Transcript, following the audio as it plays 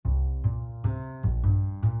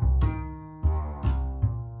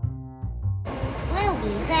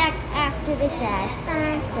to the side.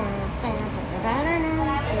 Dun, dun, dun, dun, dun, dun,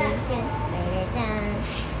 dun, dun, dun, dun.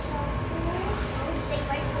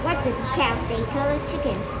 What did the cow say to the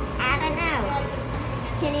chicken? I don't know.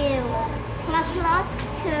 Can you plug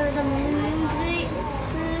to the music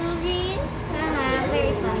movie?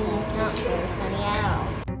 Very funny. Not very funny at all.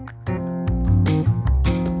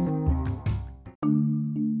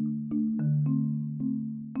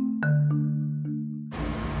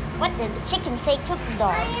 What did the chicken say to the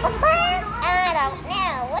dog? I don't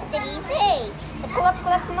know. What did he say? Cluck,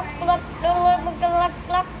 cluck, cluck, cluck, cluck, cluck,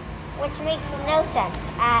 cluck, which makes no sense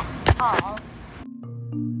at all.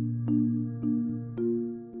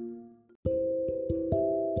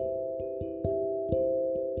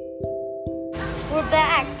 We're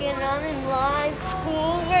back and I'm in live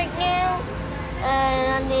school right now,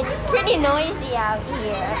 and it's pretty noisy out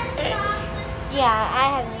here.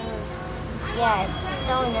 Yeah, it's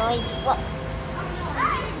so noisy. Well,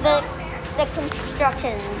 the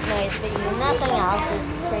construction is noisy, nothing else is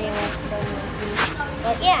pretty much so noisy.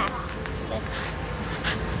 But yeah, that's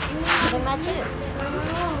pretty much it.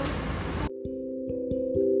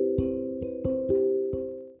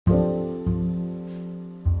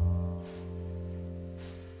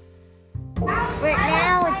 Right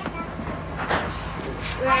now,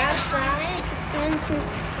 we're outside, just doing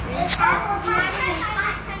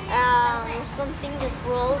something just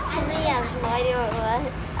rolled to me. I have no idea what it was.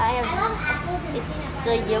 It's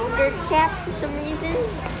a yogurt cap for some reason.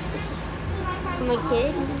 For my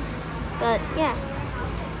kid. But yeah.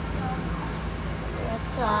 We're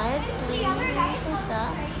outside doing some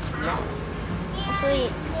stuff. Yeah. Actually,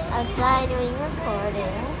 outside doing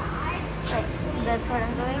recording. That's what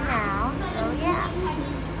I'm doing now. So yeah.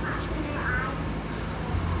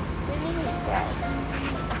 What is this?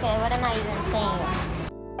 Okay, what am I even saying?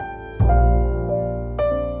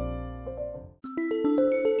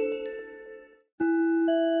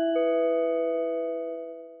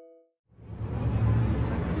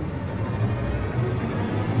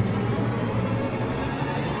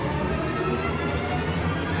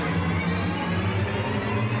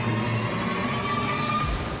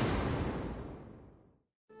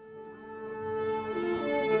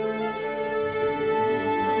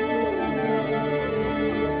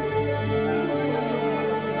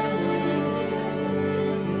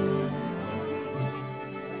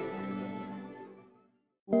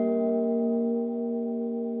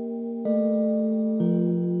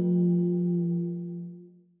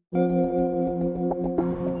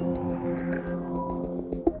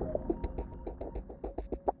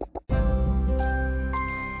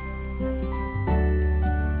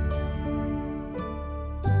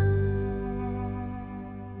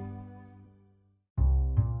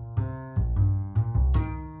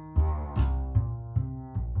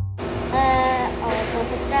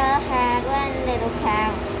 Had one little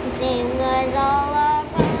cow. His name was all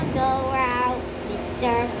around go round.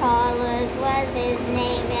 Mr. Collins was his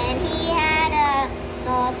name, and he had a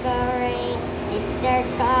offering. Mr.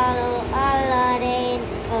 Collins Aladdin,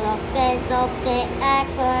 soke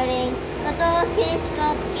according, soke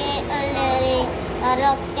aladdin,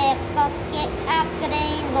 koke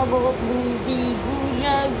according, bobo booby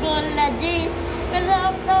booya goladin,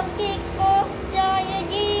 soke ko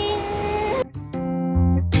jayagin.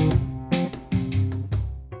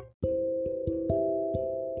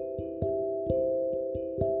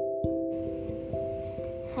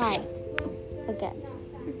 Hi, again.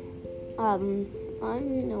 I'm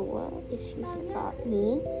Noah, if you forgot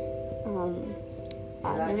me.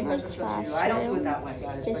 I'm in my classroom. I don't do it that way,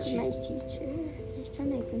 guys. Just my teacher, Mr.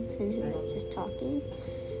 Nathanson, who's just talking.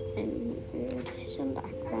 And there's some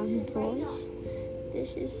background noise.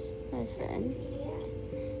 This is my friend.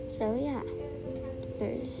 So yeah, I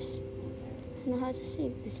don't know how to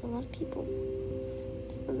say, there's a lot of people.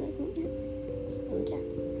 So living here. So yeah.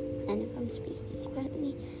 And if I'm speaking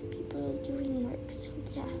quietly, people are doing work, so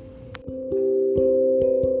yeah.